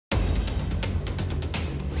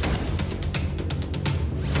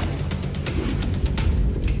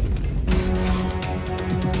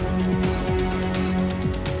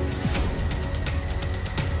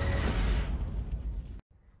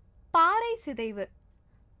சிதைவு.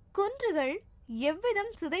 குன்றுகள்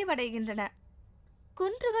எவ்விதம் சிதைவடைகின்றன?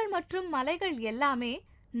 குன்றுகள் மற்றும் மலைகள் எல்லாமே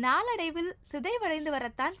நாளடைவில் சிதைவடைந்து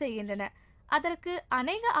வரத்தான் செய்கின்றன. அதற்கு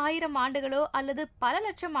அநேக ஆயிரம் ஆண்டுகளோ அல்லது பல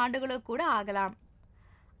லட்சம் ஆண்டுகளோ கூட ஆகலாம்.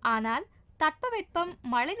 ஆனால் தட்பவெப்பம்,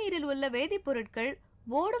 மழைநீரில் உள்ள வேதிப்பொருட்கள்,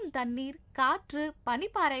 ஓடும் தண்ணீர், காற்று,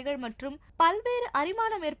 பனிப்பாறைகள் மற்றும் பல்வேறு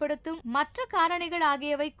அரிமானம் ஏற்படுத்தும் மற்ற காரணிகள்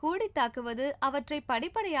ஆகியவை கூடி தாக்குவது அவற்றை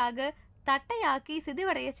படிப்படியாக தட்டையாக்கி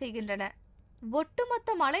சிதைவடைய செய்கின்றன. ஒட்டுமொத்த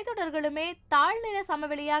மலைத்தொடர்களுமே தாழ்நில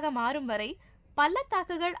சமவெளியாக மாறும் வரை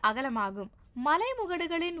பள்ளத்தாக்குகள் அகலமாகும்,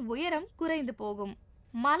 மலைமுகடுகளின் உயரம் குறைந்து போகும்,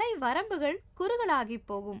 மலை வரம்புகள் குறுகலாகி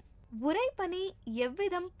போகும். உறைபனி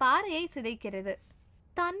எவ்விதம் பாறையை சிதைக்கிறது?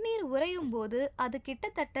 தண்ணீர் உறையும் போது அது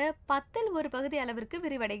கிட்டத்தட்ட 1/10 அளவிற்கு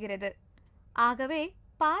விரிவடைகிறது. ஆகவே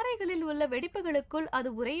பாறைகளில் உள்ள வெடிப்புகளுக்குள் அது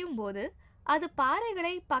உறையும் போது அது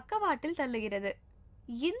பாறைகளை பக்கவாட்டில் தள்ளுகிறது.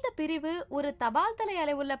 இந்த பிரிவு ஒரு தபால் தலை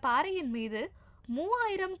அளவுள்ள பாறையின் மீது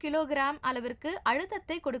 3000 கிலோகிராம் அளவிற்கு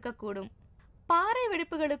அழுத்தத்தை கொடுக்கக்கூடும். பாறை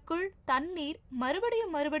வெடிப்புகளுக்குள் தண்ணீர்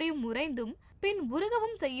மறுபடியும் உறைந்தும் பின்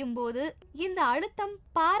உருகவும் செய்யும் போது இந்த அழுத்தம்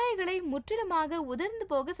பாறைகளை முற்றிலுமாக உதிர்ந்து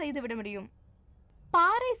போக செய்துவிட முடியும்.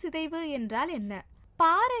 பாறை சிதைவு என்றால் என்ன?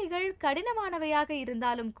 பாறைகள் கடினமானவையாக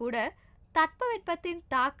இருந்தாலும் கூட தட்பவெப்பத்தின்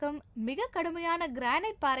தாக்கம் மிக கடுமையான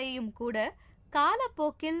கிரானைட் பாறையையும் கூட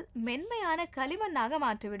காலப்போக்கில் மென்மையான களிமண்ணாக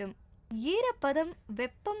மாற்றிவிடும். ஈரப்பதம்,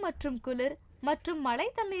 வெப்பம் மற்றும் குளிர் மற்றும் மழை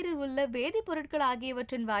தண்ணீரில் உள்ள வேதிப்பொருட்கள்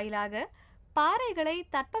ஆகியவற்றின் வாயிலாக பாறைகளை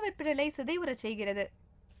தட்பவெப்பநிலை சிதைவுறச் செய்கிறது.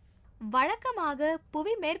 வழக்கமாக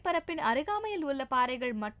புவி மேற்பரப்பின் அருகாமையில் உள்ள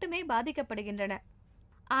பாறைகள் மட்டுமே பாதிக்கப்படுகின்றன.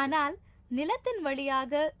 ஆனால் நிலத்தின்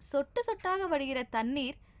வழியாக சொட்டு சொட்டாக வடிகிற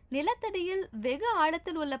தண்ணீர் நிலத்தடியில் வெகு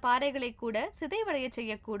ஆழத்தில் உள்ள பாறைகளை கூட சிதைவடைய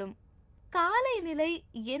செய்யக்கூடும். காலை நிலை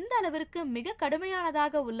எந்த அளவிற்கு மிக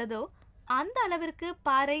கடுமையானதாக உள்ளதோ அந்த அளவிற்கு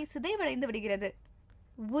பாறை சிதைவடைந்து விடுகிறது.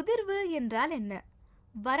 உதிர்வு என்றால் என்ன?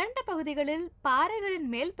 வறண்ட பகுதிகளில் பாறைகளின்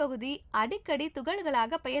மேல் பகுதி அடிக்கடி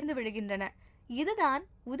துகள்களாக பெயர்ந்து விடுகின்றன. இதுதான்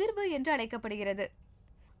உதிர்வு என்று அழைக்கப்படுகிறது.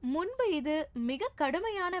 முன்பு இது மிக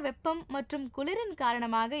கடுமையான வெப்பம் மற்றும் குளிரின்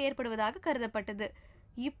காரணமாக ஏற்படுவதாக கருதப்பட்டது.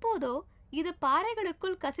 இப்போதோ இது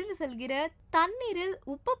பாறைகளுக்குள் கசிந்து செல்கிற தண்ணீரில்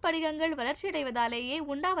உப்பு படிகங்கள் வளர்ச்சியடைவதாலேயே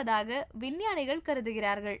உண்டாவதாக விஞ்ஞானிகள்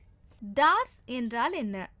கருதுகிறார்கள். டார்ஸ் என்றால்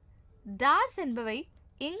என்ன? டார்ஸ் என்பவை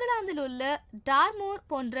இங்கிலாந்தில் உள்ள டார்மோர்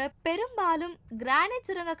போன்ற பெரும்பாலும் கிரானைட்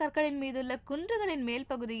சுரங்க கற்களின் மீதுள்ள குன்றுகளின் மேல்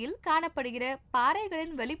பகுதியில் காணப்படுகிற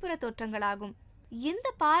பாறைகளின் வெளிப்புற தோற்றங்களாகும். இந்த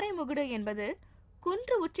பாறை முகுடு என்பது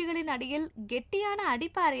குன்று உச்சிகளின் அடியில் கெட்டியான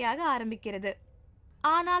அடிப்பாறையாக ஆரம்பிக்கிறது.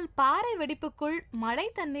 ஆனால் பாறை வெடிப்புக்குள் மழை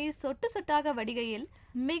தண்ணீர் சொட்டு சொட்டாக வடிகையில்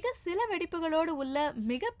மிக சில வெடிப்புகளோடு உள்ள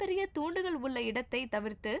மிகப்பெரிய தூண்டுகள் உள்ள இடத்தை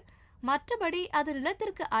தவிர்த்து மற்றபடி அது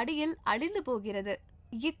நிலத்திற்கு அடியில் அழிந்து போகிறது.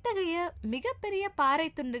 இத்தகைய மிகப்பெரிய பாறை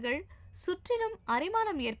துண்டுகள் சுற்றிலும்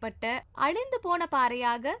அரிமானம் ஏற்பட்ட அழிந்து போன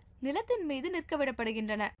பாறையாக நிலத்தின் மீது நிற்க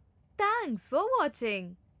விடப்படுகின்றன. Thanks for watching.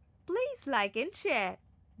 Please like and share.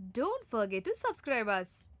 Don't forget to subscribe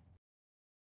us.